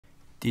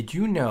Did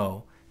you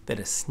know that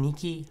a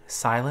sneaky,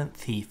 silent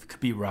thief could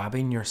be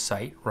robbing your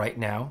sight right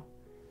now?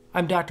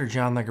 I'm Dr.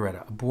 John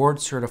Legaretta, a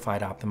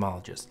board-certified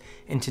ophthalmologist.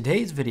 In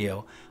today's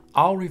video,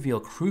 I'll reveal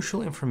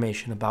crucial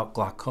information about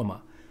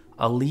glaucoma,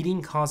 a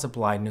leading cause of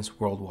blindness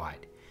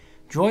worldwide.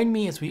 Join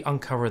me as we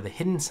uncover the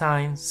hidden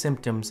signs,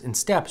 symptoms, and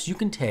steps you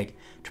can take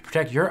to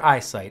protect your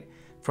eyesight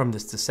from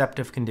this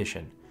deceptive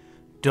condition.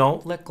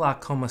 Don't let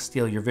glaucoma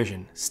steal your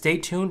vision. Stay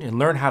tuned and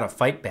learn how to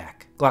fight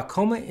back.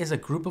 Glaucoma is a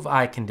group of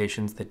eye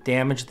conditions that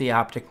damage the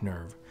optic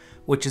nerve,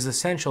 which is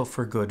essential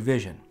for good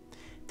vision.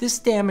 This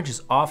damage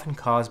is often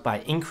caused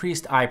by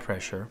increased eye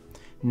pressure,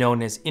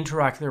 known as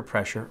intraocular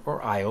pressure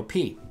or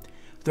IOP.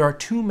 There are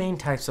two main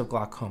types of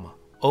glaucoma: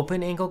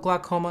 open-angle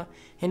glaucoma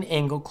and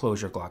angle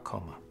closure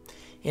glaucoma.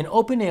 In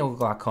open-angle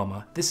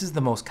glaucoma, this is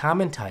the most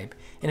common type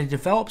and it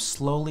develops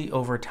slowly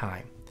over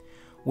time.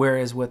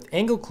 Whereas with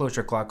angle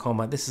closure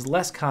glaucoma, this is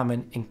less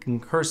common and can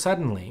occur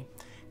suddenly,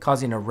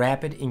 causing a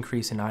rapid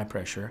increase in eye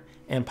pressure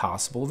and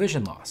possible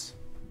vision loss.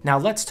 Now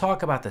let's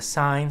talk about the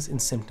signs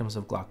and symptoms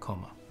of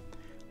glaucoma.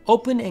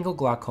 Open-angle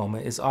glaucoma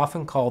is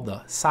often called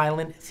the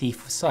silent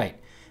thief of sight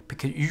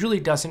because it usually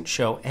doesn't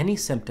show any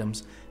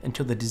symptoms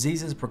until the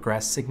disease has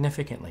progressed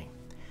significantly.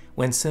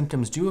 When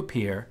symptoms do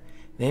appear,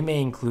 they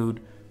may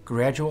include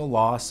gradual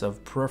loss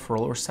of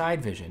peripheral or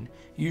side vision,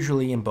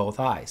 usually in both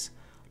eyes,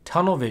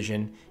 tunnel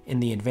vision in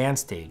the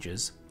advanced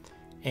stages,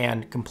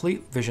 and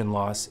complete vision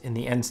loss in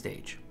the end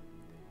stage.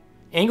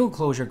 Angle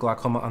closure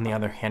glaucoma, on the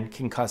other hand,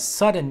 can cause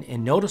sudden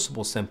and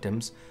noticeable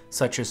symptoms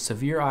such as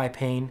severe eye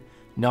pain,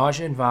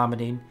 nausea and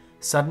vomiting,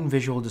 sudden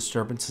visual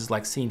disturbances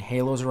like seeing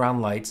halos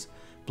around lights,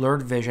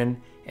 blurred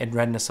vision, and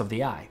redness of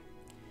the eye.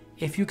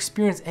 If you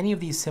experience any of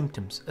these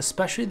symptoms,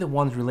 especially the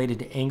ones related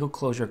to angle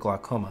closure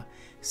glaucoma,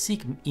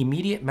 seek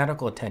immediate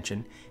medical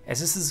attention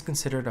as this is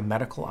considered a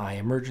medical eye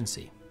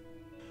emergency.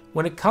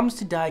 When it comes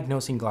to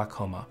diagnosing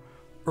glaucoma,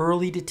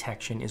 early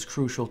detection is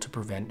crucial to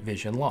prevent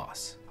vision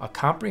loss. A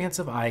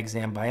comprehensive eye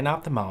exam by an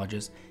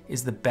ophthalmologist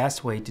is the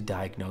best way to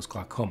diagnose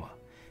glaucoma.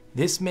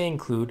 This may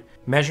include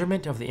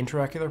measurement of the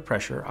intraocular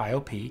pressure,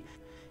 IOP,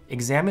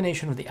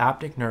 examination of the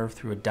optic nerve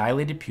through a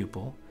dilated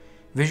pupil,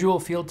 visual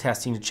field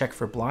testing to check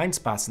for blind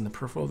spots in the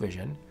peripheral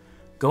vision,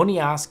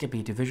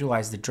 gonioscopy to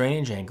visualize the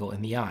drainage angle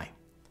in the eye,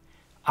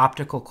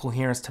 optical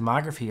coherence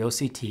tomography,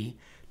 OCT,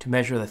 to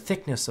measure the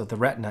thickness of the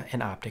retina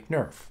and optic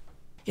nerve.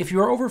 If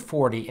you are over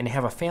 40 and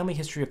have a family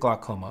history of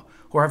glaucoma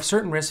or have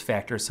certain risk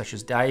factors such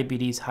as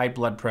diabetes, high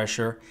blood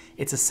pressure,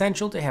 it's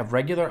essential to have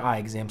regular eye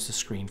exams to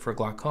screen for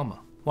glaucoma.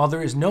 While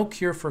there is no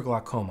cure for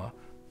glaucoma,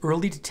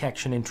 early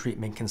detection and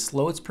treatment can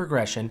slow its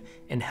progression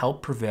and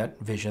help prevent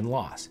vision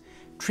loss.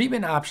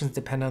 Treatment options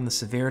depend on the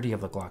severity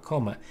of the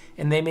glaucoma,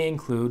 and they may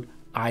include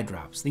eye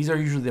drops. These are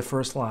usually the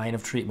first line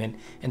of treatment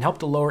and help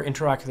to lower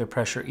intraocular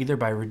pressure either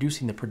by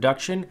reducing the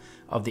production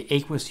of the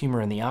aqueous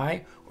humor in the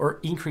eye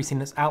or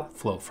increasing its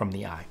outflow from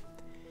the eye.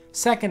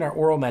 Second are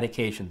oral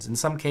medications. In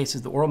some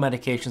cases, the oral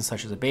medications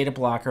such as a beta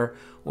blocker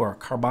or a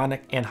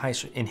carbonic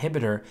anhydrase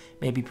inhibitor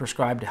may be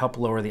prescribed to help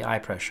lower the eye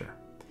pressure.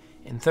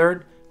 And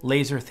third,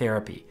 laser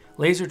therapy.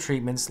 Laser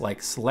treatments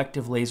like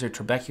selective laser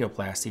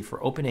trabeculoplasty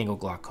for open-angle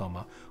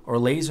glaucoma or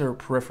laser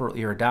peripheral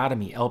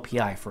iridotomy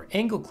LPI for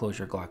angle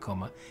closure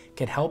glaucoma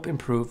can help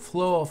improve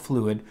flow of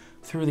fluid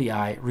through the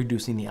eye,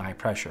 reducing the eye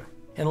pressure.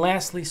 And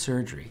lastly,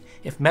 surgery.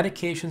 If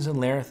medications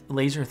and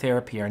laser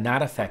therapy are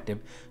not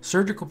effective,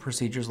 surgical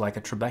procedures like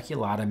a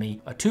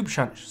trabeculotomy, a tube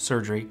shunt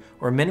surgery,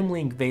 or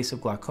minimally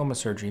invasive glaucoma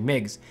surgery,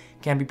 MIGS,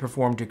 can be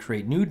performed to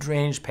create new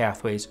drainage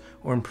pathways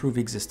or improve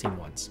existing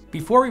ones.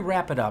 Before we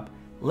wrap it up,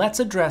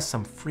 let's address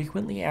some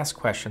frequently asked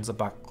questions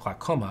about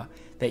glaucoma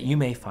that you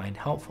may find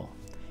helpful.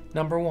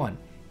 Number 1,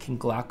 can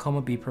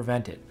glaucoma be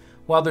prevented?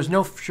 While there's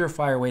no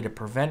surefire way to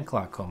prevent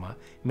glaucoma,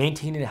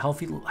 maintaining a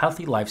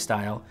healthy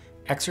lifestyle,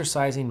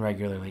 exercising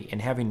regularly,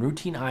 and having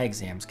routine eye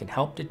exams can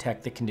help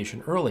detect the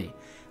condition early,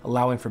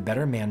 allowing for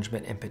better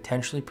management and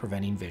potentially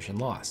preventing vision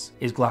loss.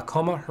 Is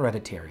glaucoma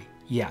hereditary?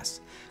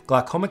 Yes.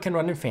 Glaucoma can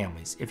run in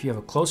families. If you have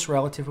a close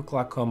relative with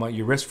glaucoma,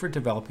 your risk for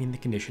developing the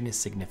condition is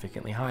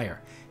significantly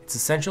higher. It's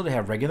essential to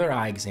have regular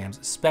eye exams,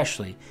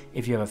 especially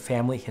if you have a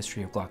family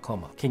history of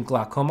glaucoma. Can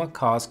glaucoma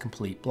cause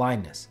complete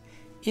blindness?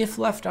 If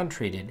left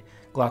untreated,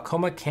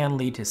 glaucoma can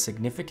lead to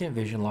significant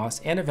vision loss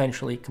and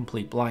eventually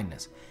complete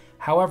blindness.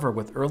 However,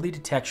 with early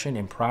detection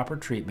and proper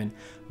treatment,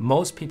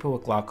 most people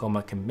with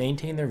glaucoma can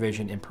maintain their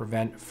vision and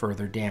prevent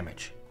further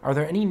damage. Are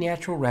there any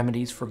natural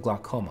remedies for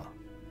glaucoma?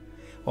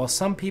 While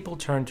some people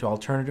turn to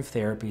alternative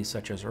therapies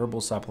such as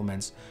herbal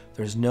supplements,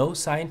 there's no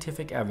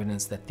scientific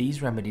evidence that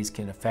these remedies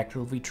can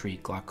effectively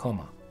treat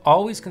glaucoma.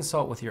 Always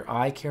consult with your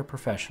eye care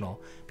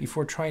professional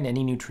before trying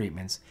any new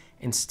treatments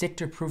and stick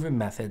to proven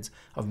methods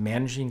of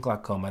managing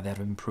glaucoma that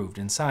have been proved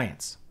in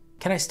science.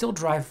 Can I still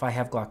drive if I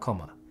have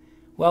glaucoma?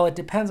 Well, it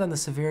depends on the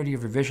severity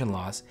of your vision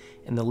loss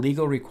and the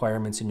legal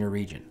requirements in your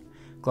region.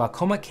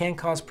 Glaucoma can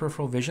cause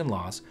peripheral vision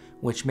loss,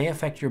 which may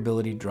affect your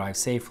ability to drive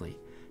safely.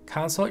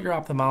 Consult your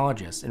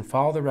ophthalmologist and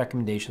follow the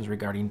recommendations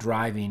regarding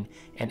driving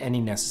and any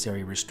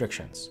necessary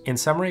restrictions. In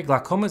summary,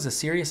 glaucoma is a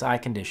serious eye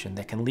condition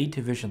that can lead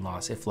to vision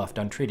loss if left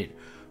untreated.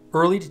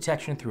 Early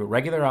detection through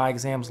regular eye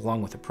exams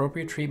along with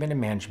appropriate treatment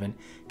and management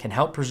can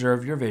help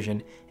preserve your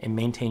vision and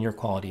maintain your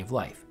quality of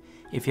life.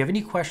 If you have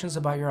any questions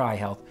about your eye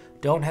health,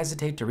 don't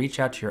hesitate to reach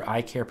out to your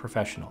eye care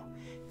professional.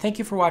 Thank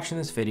you for watching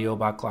this video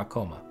about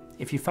glaucoma.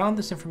 If you found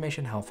this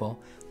information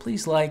helpful,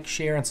 please like,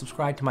 share, and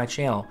subscribe to my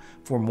channel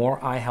for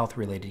more eye health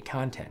related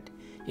content.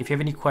 If you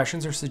have any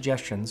questions or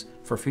suggestions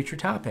for future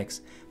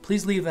topics,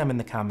 please leave them in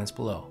the comments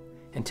below.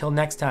 Until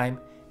next time,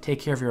 take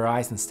care of your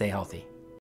eyes and stay healthy.